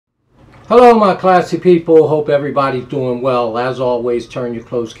Hello my classy people, hope everybody's doing well. As always, turn your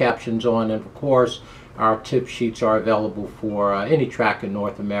closed captions on, and of course our tip sheets are available for any track in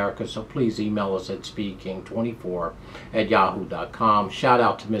North America, so please email us at speedking24@yahoo.com. Shout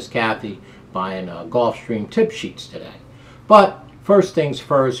out to Miss Kathy buying Gulfstream tip sheets today. But first things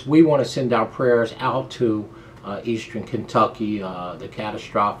first, we want to send our prayers out to Eastern Kentucky, the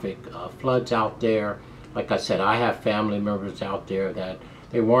catastrophic floods out there. Like I said, I have family members out there that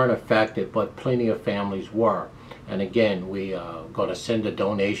they weren't affected, but plenty of families were. And again, we going to send a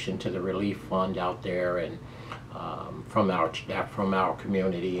donation to the relief fund out there, and from our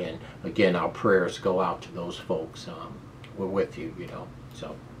community. And again, our prayers go out to those folks. We're with you, you know.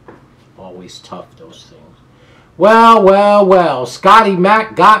 So always tough, those things. Well, Scottie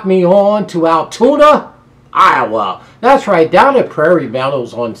Mack got me on to Altoona, Iowa. That's right, down at Prairie,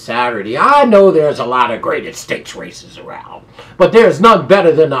 Meadows on Saturday. I know there's a lot of great stakes races around, but there's none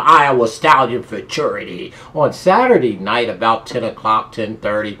better than the Iowa Stallion Futurity. On Saturday night, about 10 o'clock,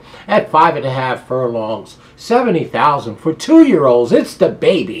 10:30, at 5.5 furlongs, 70,000 for 2-year-olds. It's the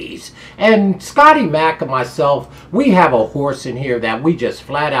babies. And Scottie Mack and myself, we have a horse in here that we just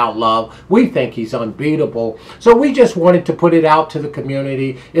flat out love. We think he's unbeatable. So we just wanted to put it out to the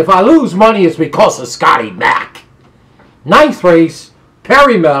community. If I lose money, it's because of Scottie Mack. 9th race,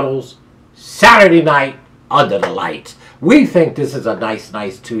 Prairie Meadows, Saturday night, under the lights. We think this is a nice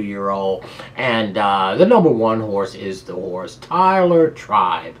 2-year-old. And the number 1 horse is the horse Tyler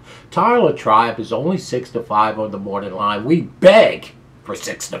Tribe. Tyler Tribe is only 6-5 on the morning line. We beg for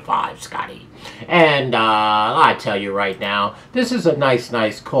 6-5, Scotty. And I tell you right now, this is a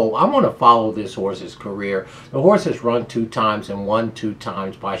nice colt. I want to follow this horse's career. The horse has run 2 times and won 2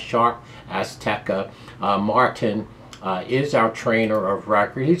 times by Sharp Azteca. Martin is our trainer of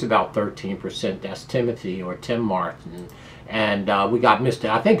record. He's about 13%. That's Timothy or Tim Martin. And we got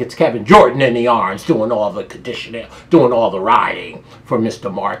Mr. I think it's Kevin Jordan in the arms doing all the conditioning, doing all the riding for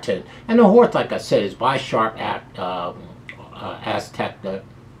Mr. Martin. And the horse, like I said, is by Sharp at Azteca.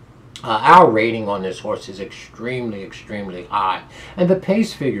 Our rating on this horse is extremely high, and the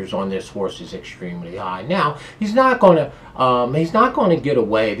pace figures on this horse is extremely high. Now he's not going to get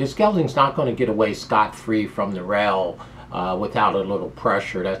away. This gelding's not going to get away scot-free from the rail without a little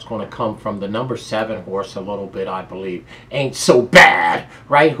pressure. That's going to come from the number 7 horse a little bit, I believe. Ain't So Bad,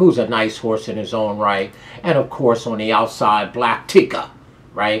 right? Who's a nice horse in his own right, and of course on the outside, Black Tika.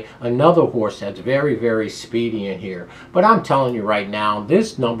 Right, another horse that's very speedy in here. But I'm telling you right now,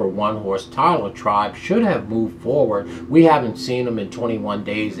 this number 1 horse, Tyler Tribe, should have moved forward. We haven't seen him in 21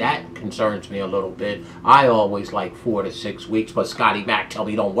 days. That concerns me a little bit. I always like 4 to 6 weeks, but Scottie Mack tell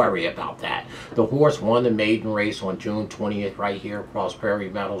me don't worry about that. The horse won the maiden race on June 20th right here across Prairie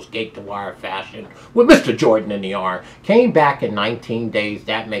Meadows, gate to wire fashion, with Mr. Jordan in the arm. Came back in 19 days.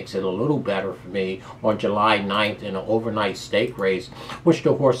 That makes it a little better for me on July 9th in an overnight stake race, which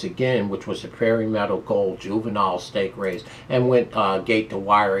the horse again, which was the Prairie Meadow Gold Juvenile Stake race, and went gate to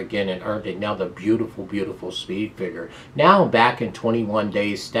wire again and earned another beautiful speed figure. Now back in 21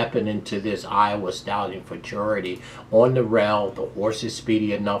 days, stepping into this Iowa Stallion Futurity on the rail. The horse is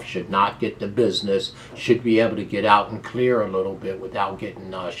speedy enough, should not get the business, should be able to get out and clear a little bit without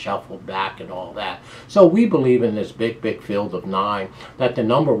getting shuffled back and all that. So we believe in this big field of 9 that the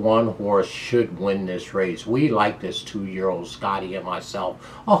number 1 horse should win this race. We like this 2-year-old Scottie and myself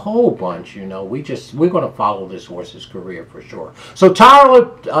a whole bunch, you know. We're going to follow this horse's career for sure. So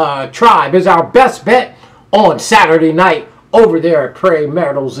Tyler Tribe is our best bet on Saturday night over there at Prairie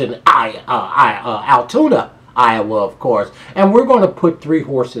Meadows in Altoona, Iowa, of course. And we're going to put 3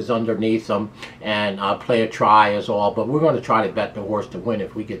 horses underneath them and play a try as all. But we're going to try to bet the horse to win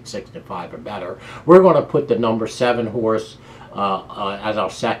if we get 6-5 or better. We're going to put the number 7 horse as our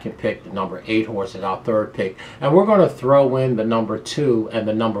second pick, the number 8 horse as our third pick, and we're going to throw in the number 2 and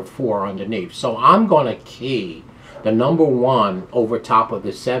the number 4 underneath. So I'm going to key the number 1 over top of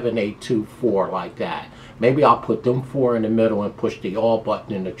the 7, 8, 2, 4 like that. Maybe I'll put them 4 in the middle and push the all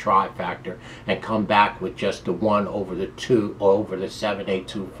button in the try factor and come back with just the 1 over the 2 or over the 7, 8,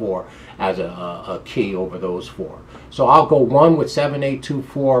 2, 4 as a key over those 4. So I'll go 1 with 7, 8, 2,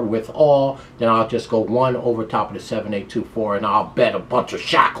 4 with all. Then I'll just go 1 over top of the 7, 8, 2, 4, and I'll bet a bunch of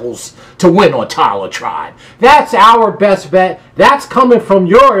shackles to win on Tyler Tribe. That's our best bet. That's coming from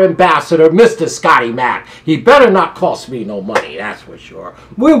your ambassador, Mr. Scottie Mack. He better not cost me no money, that's for sure.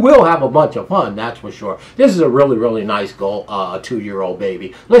 We will have a bunch of fun, that's for sure. This is a really nice goal, 2-year-old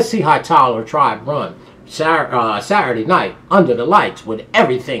baby. Let's see how Tyler Tribe run. Saturday night under the lights when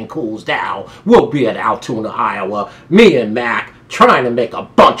everything cools down. We'll be at Altoona, Iowa. Me and Mack trying to make a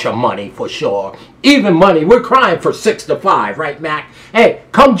bunch of money for sure. Even money. We're crying for 6-5, right, Mack? Hey,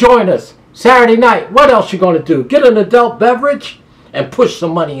 come join us. Saturday night, what else you going to do? Get an adult beverage and push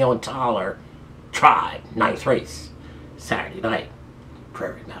some money on Tyler Tribe. 9th race. Saturday night.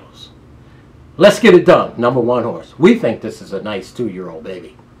 Prairie Meadows. Let's get it done. Number 1 horse. We think this is a nice 2-year-old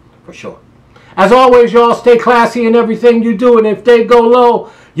baby. For sure. As always, y'all, stay classy in everything you do. And if they go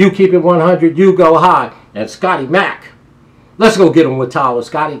low, you keep it 100. You go high. And Scottie Mack. Let's go get him with Tyler,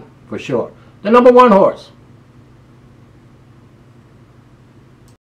 Scottie. For sure. The number 1 horse.